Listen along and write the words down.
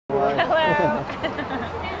Hello.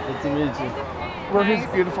 Good to meet you. We're his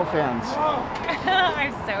beautiful fans.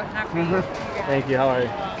 I'm so happy. Thank you. How are you?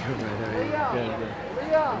 Good, man. Good.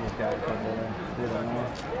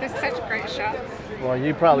 There's such great shots. Well,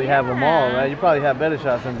 you probably have them all, right? You probably have better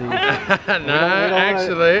shots than these.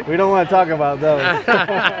 Actually. We don't want to talk about those.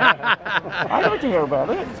 I like to hear about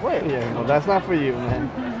it. Wait. Yeah, well, that's not for you, man.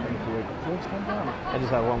 I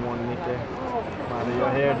just have one more to meet there. Mother, your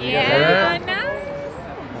hair. Do you guys have Yeah, it? nice.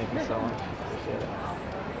 Thank you so much. Appreciate it.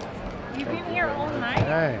 You've been here all night?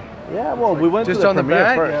 Hey. Yeah, well, we went Just to the on the premiere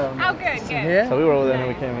back? first. Oh, good, good. Yeah. So we were over there and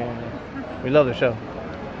we came here. We love the show.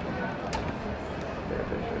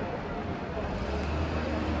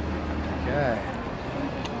 Okay.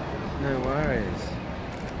 No worries.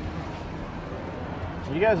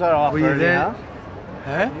 You guys are off Were you early, there? huh?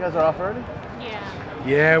 Huh? You guys are off early? Yeah.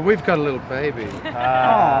 Yeah, we've got a little baby.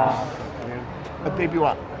 A baby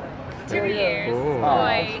what? 2 years. Cool.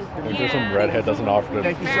 Boy. There's some redhead doesn't offer them.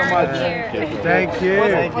 Thank you so much. Thank you.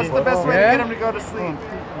 What's the best way to Yeah? get him to go to sleep?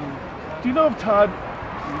 Do you know if Todd?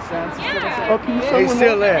 Yeah. Oh, can you He's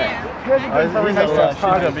still there. You guys have been very nice to us. She's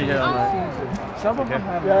gonna be here all night. Some of them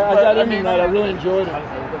have. Yeah, I got in tonight. I really enjoyed it.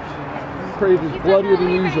 Crazy, He's bloodier than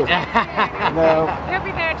not usual. No. He'll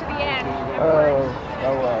be there to the end.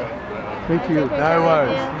 Oh well. Thank you. No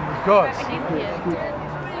worries. Of course.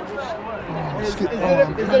 Is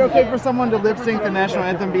it okay for someone to lip sync the national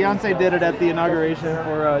anthem? Beyonce did it at the inauguration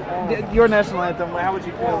for your national anthem. How would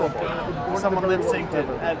you feel if someone lip synced it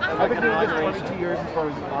at like an inauguration? 22 years before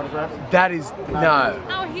his autograph. That is no.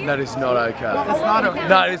 Oh, he's That is not okay. It's not okay.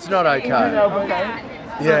 No, it's not okay. Okay.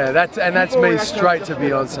 Yeah, that's me straight to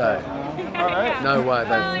Beyonce. All right. No way.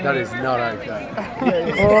 That is not okay.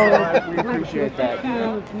 We appreciate that.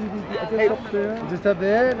 Just up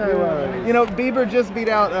there? No worries. You know, Bieber just beat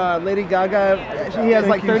out Lady Gaga. He has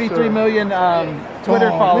like 33 million Twitter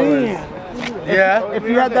followers. Yeah. If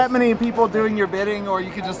you had that many people doing your bidding, or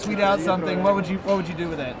you could just tweet out something, what would you do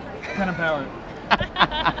with that? What kind of power?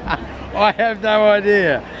 I have no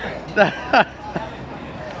idea.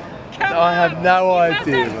 I have no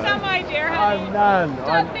idea. You must have some idea, honey. I've none.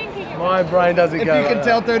 Stop thinking about My brain doesn't If go. you could like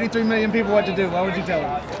tell 33 million people what to do, what would you tell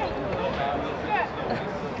them?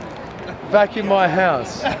 that. Vacuum my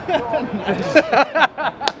house.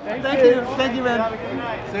 Thank you, man.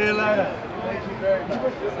 See you later.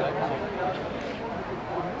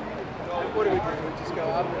 What do we do? We just go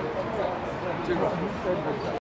up.